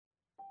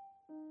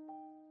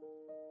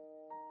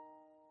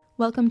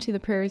Welcome to the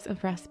Prayers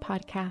of Rest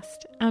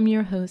podcast. I'm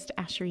your host,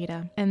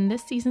 Ashrita, and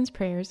this season's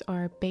prayers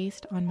are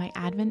based on my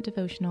Advent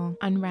devotional,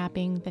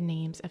 Unwrapping the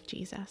Names of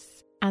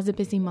Jesus. As a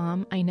busy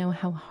mom, I know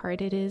how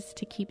hard it is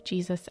to keep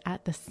Jesus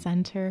at the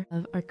center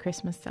of our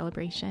Christmas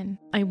celebration.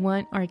 I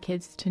want our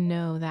kids to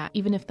know that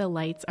even if the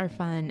lights are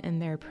fun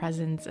and there are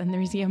presents and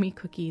there's yummy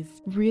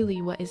cookies,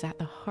 really what is at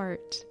the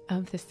heart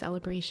of this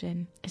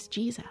celebration is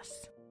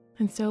Jesus.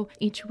 And so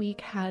each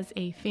week has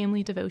a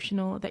family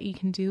devotional that you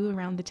can do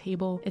around the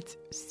table. It's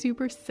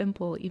super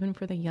simple, even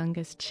for the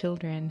youngest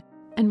children.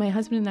 And my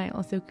husband and I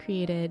also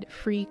created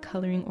free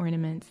coloring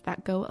ornaments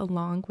that go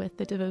along with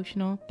the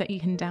devotional that you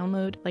can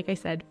download, like I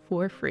said,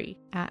 for free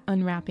at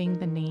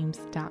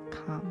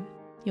unwrappingthenames.com.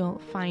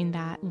 You'll find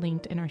that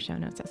linked in our show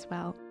notes as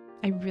well.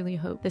 I really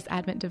hope this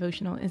Advent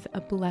devotional is a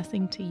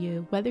blessing to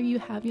you, whether you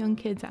have young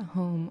kids at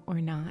home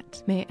or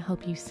not. May it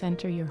help you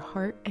center your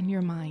heart and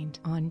your mind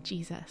on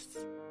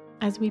Jesus.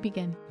 As we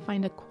begin,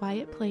 find a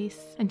quiet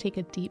place and take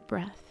a deep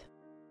breath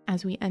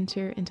as we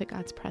enter into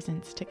God's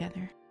presence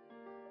together.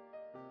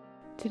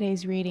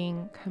 Today's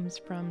reading comes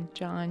from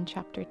John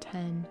chapter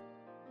 10.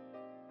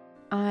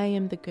 I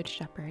am the good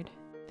shepherd.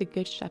 The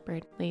good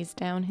shepherd lays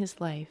down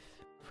his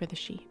life for the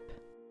sheep.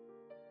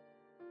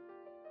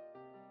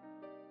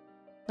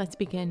 Let's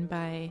begin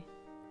by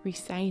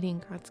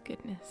reciting God's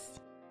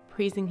goodness,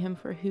 praising him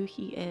for who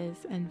he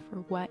is and for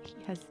what he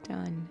has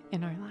done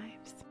in our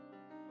lives.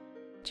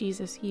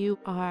 Jesus, you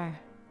are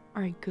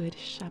our good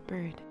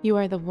shepherd. You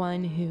are the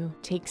one who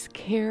takes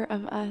care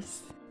of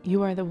us.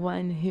 You are the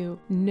one who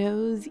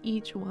knows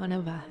each one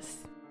of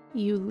us.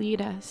 You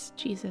lead us,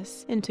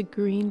 Jesus, into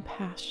green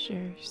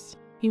pastures.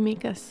 You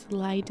make us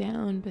lie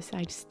down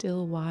beside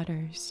still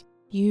waters.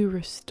 You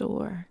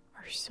restore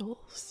our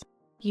souls.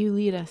 You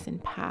lead us in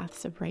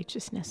paths of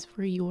righteousness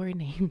for your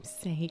name's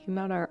sake,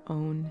 not our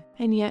own.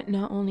 And yet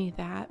not only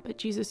that, but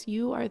Jesus,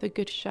 you are the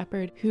good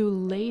shepherd who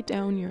laid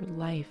down your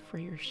life for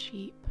your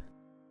sheep.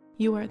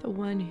 You are the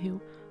one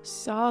who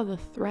saw the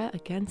threat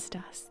against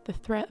us, the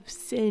threat of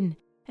sin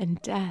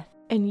and death,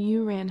 and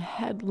you ran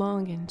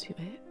headlong into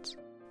it,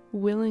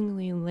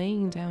 willingly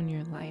laying down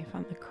your life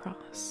on the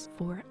cross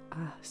for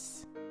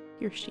us,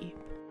 your sheep.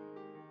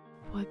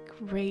 What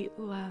great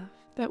love,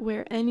 that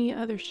where any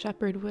other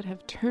shepherd would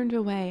have turned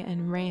away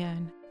and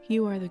ran,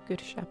 you are the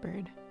good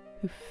shepherd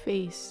who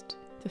faced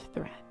the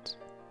threat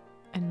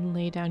and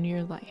laid down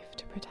your life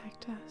to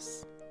protect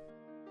us.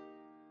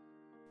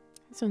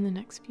 So in the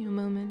next few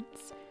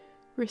moments,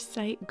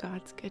 recite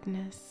God's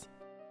goodness.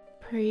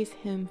 Praise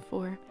him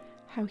for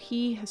how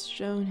he has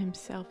shown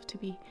himself to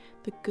be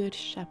the good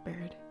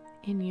shepherd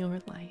in your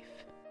life.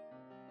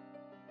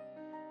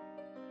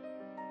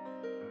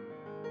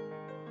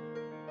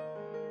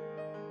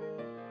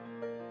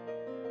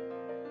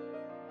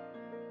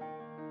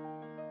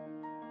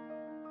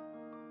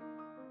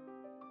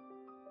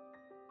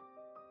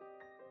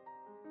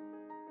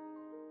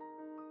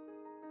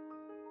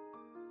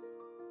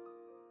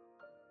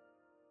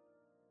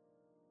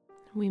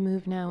 We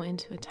move now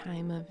into a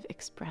time of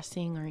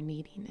expressing our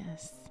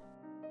neediness.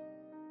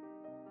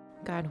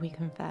 God, we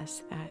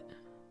confess that,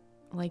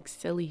 like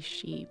silly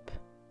sheep,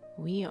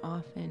 we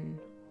often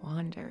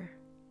wander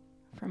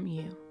from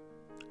you.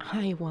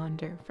 I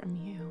wander from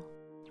you.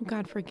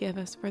 God, forgive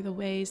us for the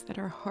ways that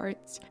our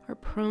hearts are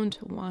prone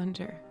to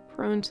wander,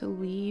 prone to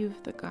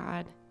leave the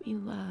God we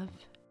love.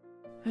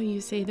 Oh,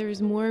 you say there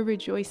is more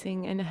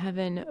rejoicing in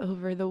heaven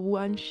over the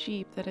one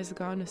sheep that has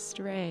gone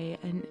astray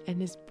and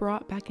is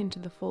brought back into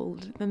the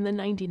fold than the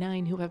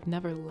 99 who have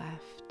never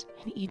left.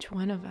 And each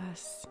one of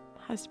us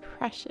has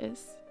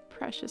precious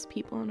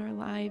people in our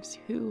lives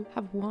who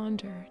have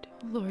wandered.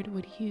 Lord,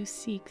 would you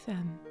seek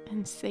them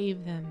and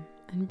save them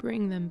and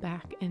bring them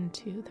back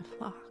into the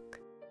flock?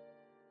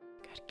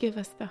 God, give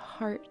us the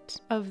heart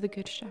of the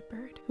Good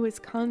Shepherd who is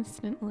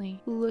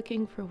constantly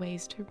looking for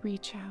ways to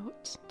reach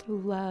out, to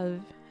love,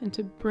 and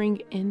to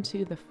bring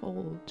into the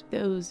fold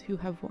those who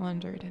have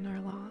wandered and are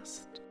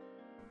lost.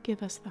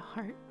 Give us the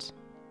heart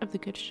of the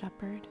Good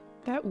Shepherd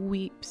that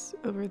weeps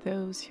over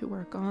those who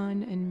are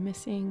gone and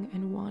missing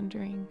and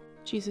wandering.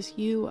 Jesus,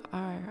 you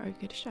are our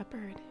Good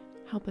Shepherd.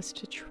 Help us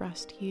to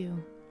trust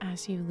you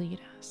as you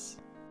lead us.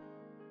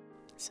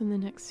 So in the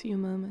next few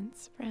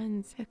moments,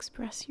 friends,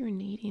 express your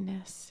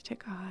neediness to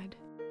God.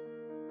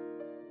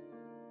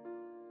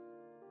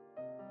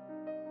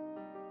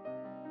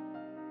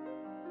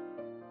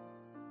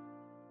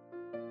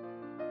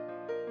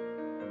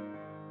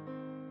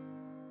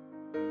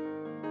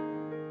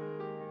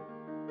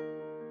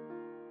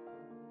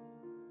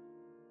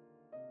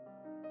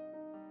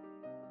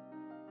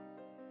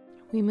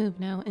 We move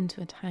now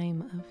into a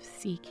time of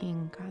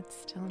seeking God's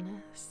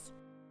stillness.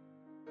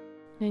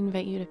 I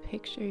invite you to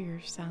picture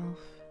yourself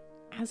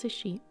as a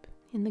sheep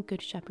in the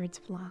Good Shepherd's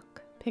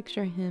flock.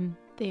 Picture him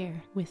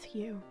there with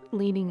you,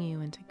 leading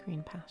you into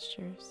green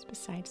pastures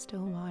beside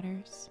still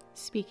waters,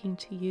 speaking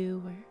to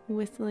you or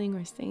whistling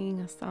or singing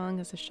a song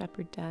as a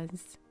shepherd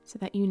does, so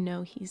that you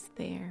know he's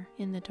there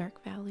in the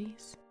dark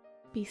valleys.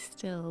 Be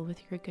still with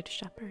your Good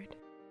Shepherd.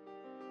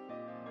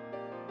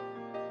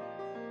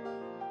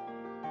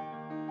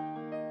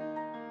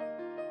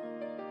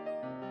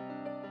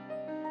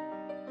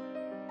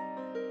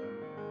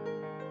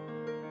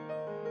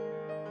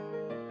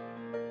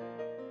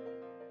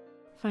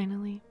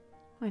 Finally,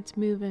 let's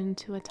move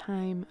into a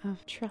time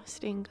of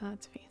trusting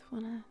God's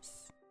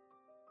faithfulness.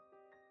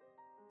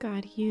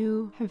 God,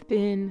 you have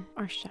been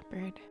our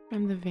shepherd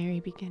from the very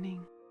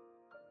beginning.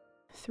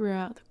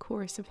 Throughout the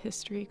course of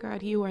history,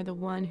 God, you are the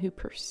one who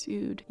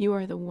pursued. You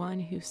are the one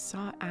who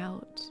sought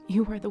out.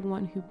 You are the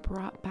one who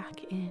brought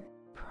back in,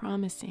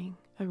 promising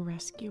a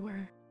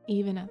rescuer,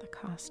 even at the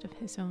cost of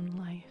his own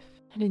life.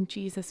 And in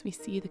Jesus, we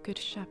see the Good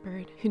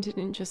Shepherd who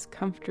didn't just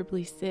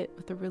comfortably sit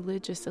with the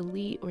religious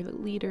elite or the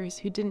leaders,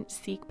 who didn't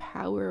seek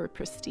power or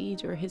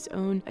prestige or his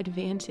own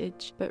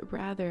advantage, but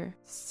rather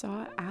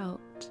sought out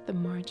the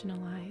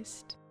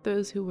marginalized,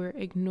 those who were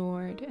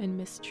ignored and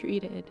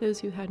mistreated,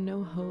 those who had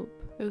no hope,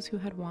 those who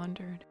had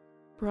wandered,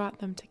 brought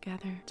them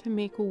together to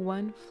make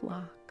one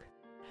flock,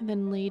 and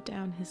then laid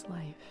down his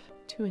life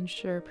to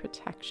ensure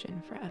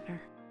protection forever.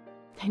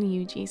 And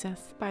you,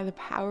 Jesus, by the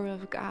power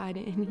of God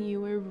in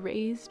you, were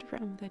raised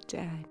from the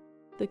dead,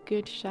 the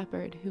Good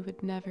Shepherd who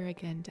would never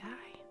again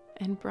die,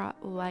 and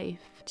brought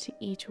life to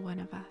each one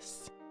of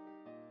us.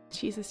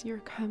 Jesus, you're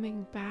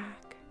coming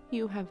back.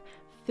 You have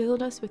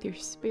filled us with your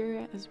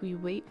Spirit as we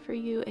wait for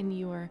you, and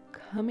you are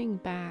coming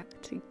back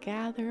to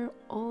gather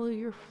all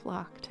your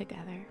flock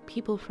together,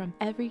 people from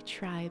every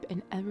tribe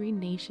and every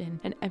nation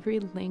and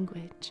every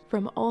language,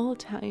 from all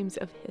times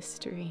of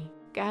history,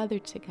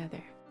 gathered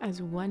together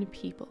as one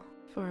people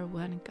for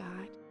one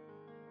God.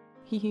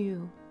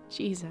 You,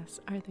 Jesus,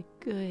 are the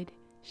Good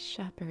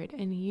Shepherd,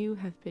 and you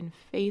have been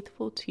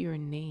faithful to your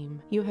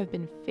name. You have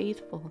been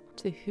faithful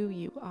to who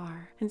you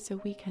are, and so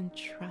we can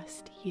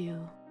trust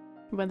you.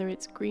 Whether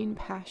it's green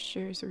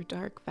pastures or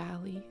dark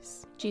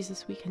valleys,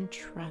 Jesus, we can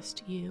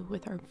trust you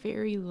with our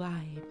very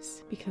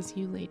lives because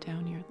you laid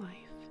down your life.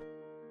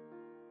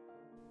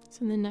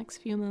 So in the next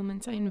few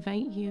moments, I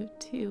invite you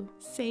to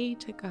say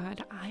to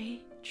God, I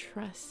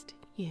trust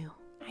you.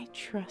 I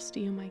trust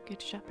you, my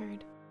Good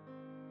Shepherd.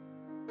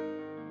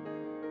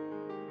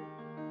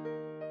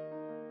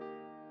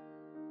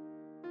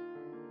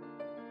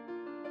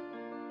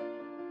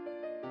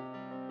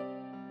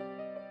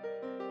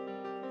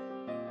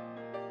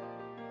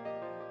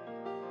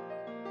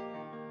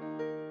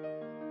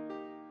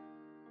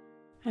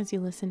 As you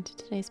listen to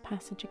today's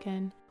passage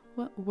again,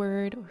 what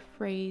word or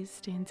phrase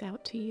stands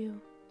out to you?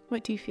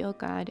 What do you feel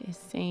God is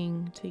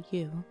saying to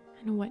you?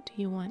 And what do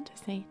you want to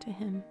say to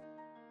him?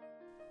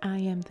 I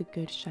am the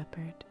Good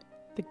Shepherd.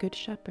 The Good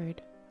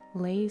Shepherd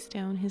lays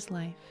down his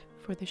life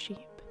for the sheep.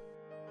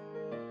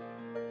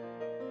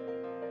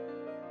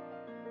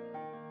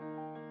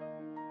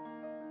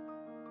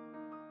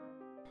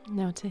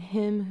 Now to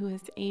him who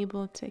is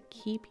able to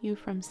keep you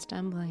from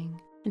stumbling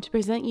and to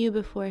present you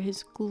before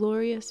his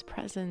glorious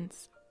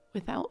presence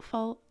without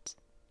fault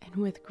and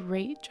with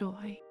great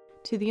joy,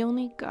 to the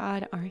only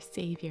God our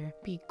Savior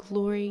be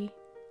glory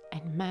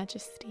and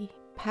majesty,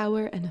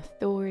 power and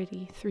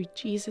authority through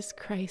Jesus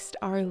Christ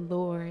our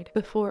Lord,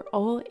 before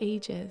all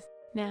ages,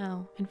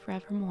 now and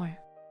forevermore.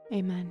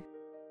 Amen.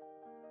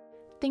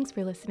 Thanks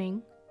for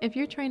listening. If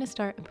you're trying to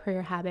start a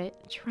prayer habit,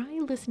 try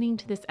listening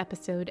to this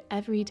episode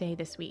every day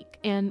this week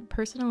and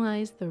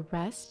personalize the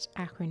REST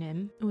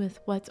acronym with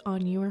what's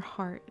on your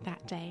heart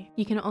that day.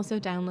 You can also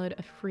download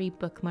a free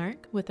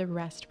bookmark with a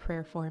REST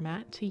prayer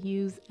format to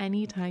use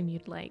anytime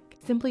you'd like.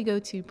 Simply go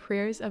to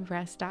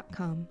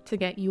prayersofrest.com to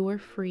get your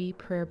free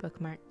prayer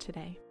bookmark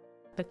today.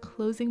 The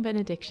closing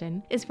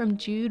benediction is from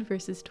Jude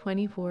verses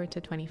 24 to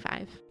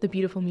 25. The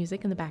beautiful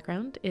music in the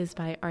background is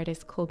by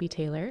artist Colby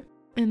Taylor.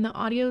 And the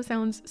audio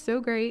sounds so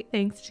great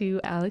thanks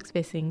to Alex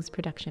Bissing's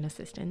production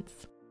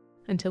assistance.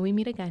 Until we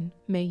meet again,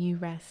 may you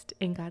rest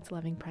in God's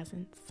loving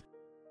presence.